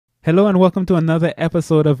Hello and welcome to another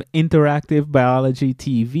episode of Interactive Biology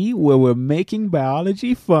TV, where we're making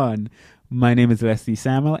biology fun. My name is Leslie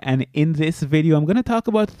Samuel, and in this video I'm going to talk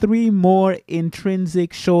about three more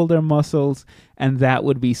intrinsic shoulder muscles, and that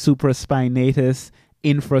would be supraspinatus,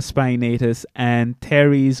 infraspinatus, and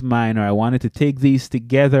teres minor. I wanted to take these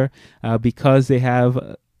together because they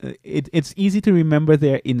have it's easy to remember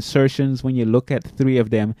their insertions when you look at three of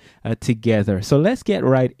them together. So let's get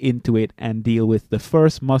right into it and deal with the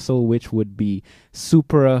first muscle, which would be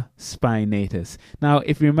supraspinatus. Now,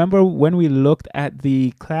 if you remember when we looked at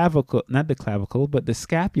the clavicle, not the clavicle, but the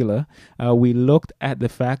scapula, we looked at the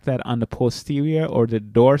fact that on the posterior or the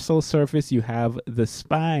dorsal surface, you have the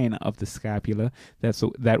spine of the scapula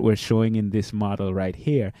that we're showing in this model right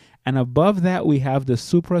here. And above that, we have the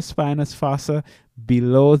supraspinous fossa.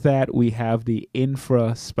 Below that, we have the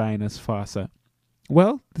infraspinous fossa.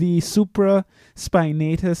 Well, the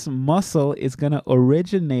supraspinatus muscle is going to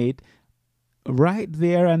originate right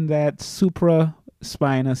there on that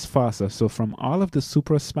supraspinous fossa. So from all of the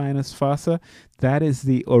supraspinous fossa, that is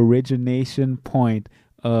the origination point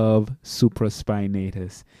of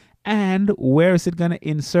supraspinatus. And where is it going to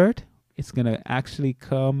insert? It's going to actually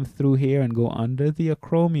come through here and go under the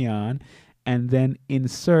acromion and then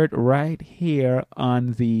insert right here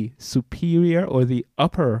on the superior or the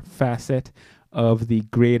upper facet of the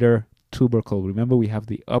greater tubercle. Remember, we have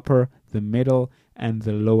the upper, the middle, and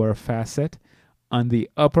the lower facet. On the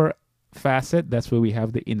upper facet, that's where we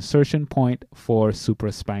have the insertion point for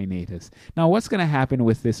supraspinatus. Now, what's going to happen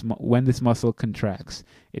with this when this muscle contracts?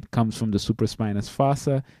 It comes from the supraspinous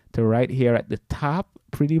fossa to right here at the top,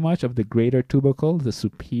 pretty much, of the greater tubercle,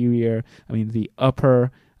 the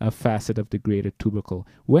upper facet of the greater tubercle.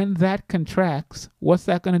 When that contracts, what's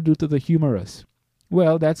that going to do to the humerus?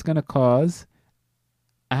 Well, that's going to cause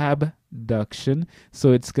abduction.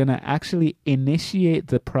 So it's going to actually initiate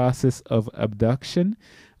the process of abduction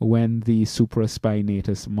when the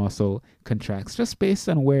supraspinatus muscle contracts, just based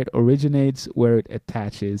on where it originates, where it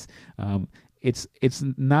attaches. It's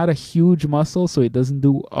not a huge muscle, so it doesn't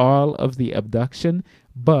do all of the abduction,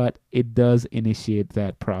 but it does initiate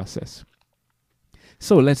that process.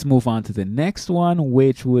 So let's move on to the next one,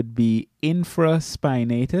 which would be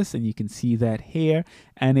infraspinatus, and you can see that here,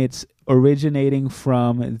 and it's originating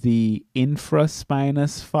from the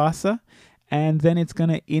infraspinous fossa, and then it's going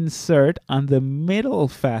to insert on the middle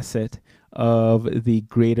facet of the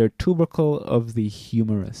greater tubercle of the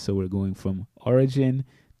humerus. So we're going from origin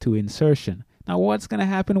to insertion. Now, what's going to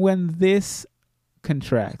happen when this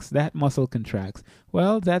contracts, that muscle contracts?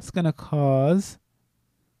 Well, that's going to cause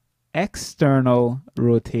external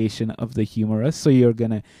rotation of the humerus. So you're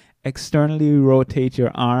going to externally rotate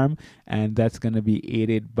your arm, and that's going to be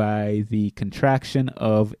aided by the contraction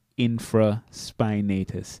of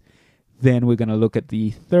infraspinatus. Then we're going to look at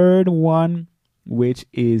the third one, which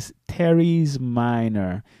is teres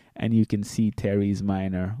minor, and you can see teres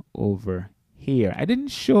minor over here. I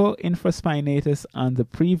didn't show infraspinatus on the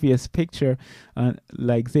previous picture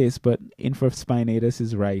like this, but infraspinatus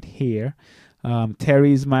is right here.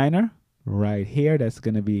 Teres minor right here, that's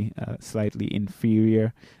going to be slightly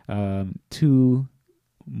inferior to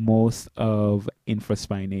most of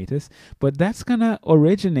infraspinatus, but that's going to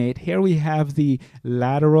originate here. We have the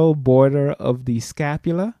lateral border of the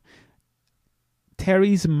scapula.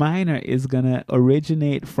 Teres minor is going to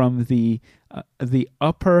originate from the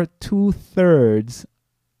upper 2/3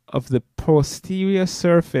 of the posterior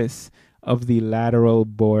surface of the lateral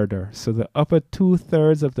border. So the upper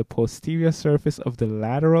 2/3 of the posterior surface of the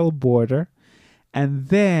lateral border, and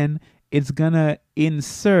then it's gonna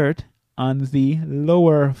insert on the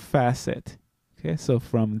lower facet. Okay, so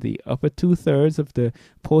from the upper 2/3 of the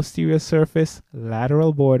posterior surface,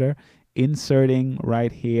 lateral border, inserting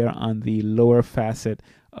right here on the lower facet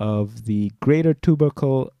of the greater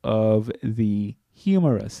tubercle of the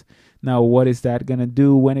humerus. Now, what is that going to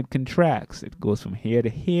do when it contracts? It goes from here to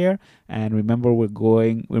here, and remember, we're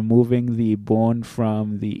moving the bone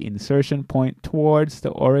from the insertion point towards the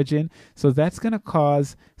origin. So that's going to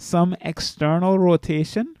cause some external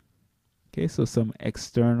rotation. Okay, so some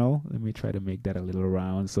external, let me try to make that a little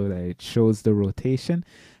round so that it shows the rotation.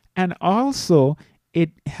 And also, it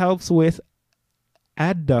helps with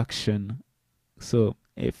adduction. So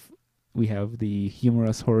if we have the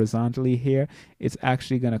humerus horizontally here, it's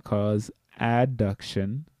actually going to cause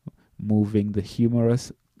adduction, moving the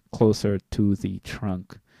humerus closer to the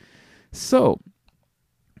trunk. So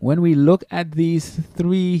when we look at these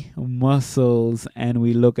three muscles and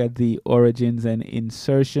we look at the origins and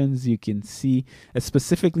insertions, you can see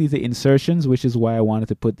specifically the insertions, which is why I wanted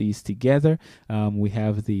to put these together. We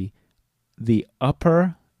have the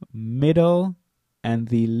upper, middle, and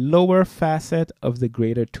the lower facet of the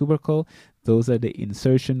greater tubercle. Those are the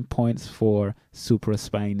insertion points for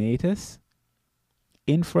supraspinatus,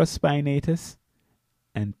 infraspinatus,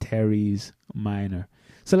 and teres minor.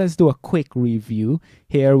 So let's do a quick review.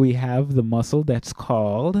 Here we have the muscle that's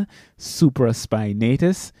called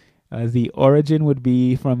supraspinatus. The origin would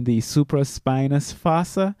be from the supraspinous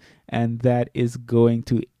fossa, and that is going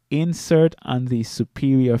to insert on the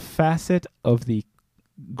superior facet of the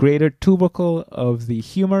greater tubercle of the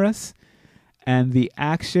humerus, and the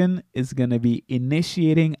action is going to be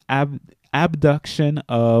initiating abduction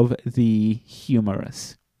of the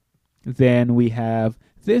humerus. Then we have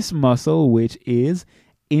this muscle, which is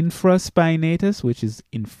infraspinatus, which is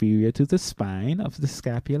inferior to the spine of the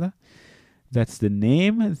scapula. That's the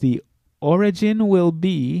name. The origin will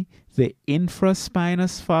be the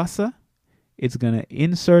infraspinous fossa. It's going to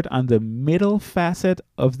insert on the middle facet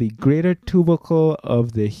of the greater tubercle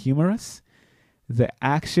of the humerus. The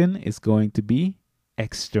action is going to be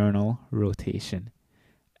external rotation.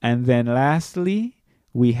 And then lastly,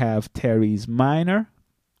 we have teres minor,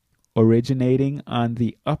 originating on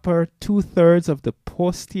the upper 2/3 of the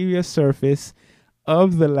posterior surface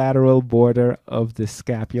of the lateral border of the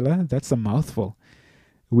scapula. That's a mouthful.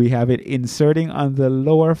 We have it inserting on the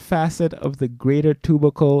lower facet of the greater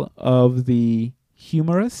tubercle of the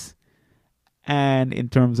humerus. And in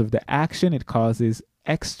terms of the action, it causes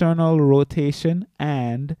external rotation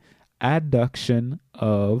and adduction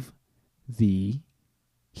of the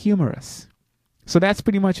humerus. So that's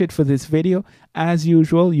pretty much it for this video. As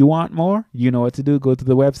usual, you want more? You know what to do. Go to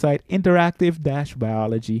the website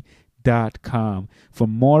interactive-biology.com for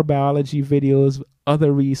more biology videos,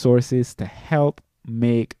 other resources to help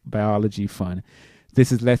make biology fun.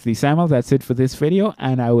 This is Leslie Samuel. That's it for this video,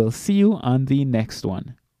 and I will see you on the next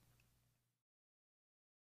one.